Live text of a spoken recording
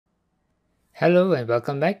Hello and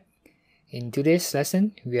welcome back. In today's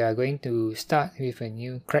lesson, we are going to start with a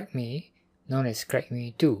new CrackMe known as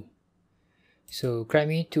CrackMe 2. So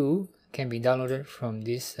CrackMe 2 can be downloaded from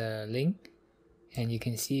this link, and you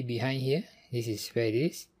can see behind here, this is where it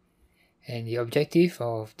is. And the objective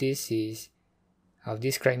of this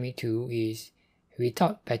CrackMe 2 is,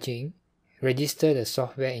 without patching, register the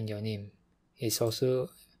software in your name. It's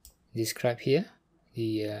also described here,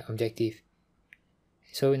 the objective.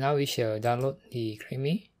 So now we shall download the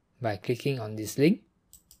CrackMe by clicking on this link,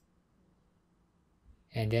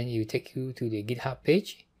 and then it will take you to the GitHub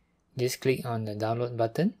page. Just click on the download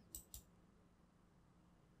button,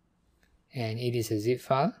 and it is a zip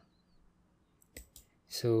file.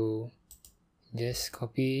 So just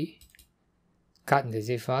cut the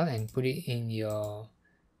zip file and put it in your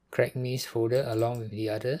CrackMe's folder along with the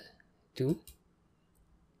other two.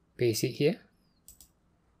 Paste it here,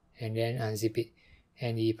 and then unzip it.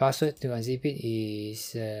 And the password to unzip it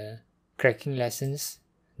is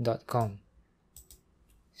crackinglessons.com.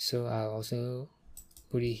 So I'll also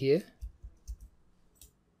put it here.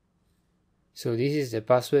 So this is the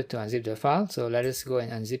password to unzip the file. So let us go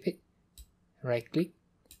and unzip it. Right click,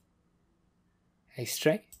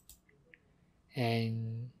 extract,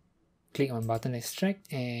 and click on button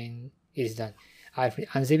extract, and it's done. I've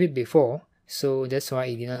unzipped it before, so that's why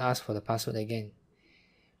it did not ask for the password again.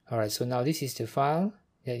 Alright, so now this is the file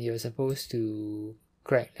that you're supposed to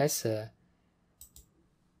crack. Let's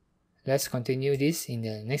continue this in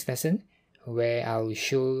the next lesson, where I'll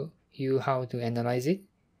show you how to analyze it.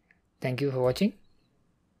 Thank you for watching.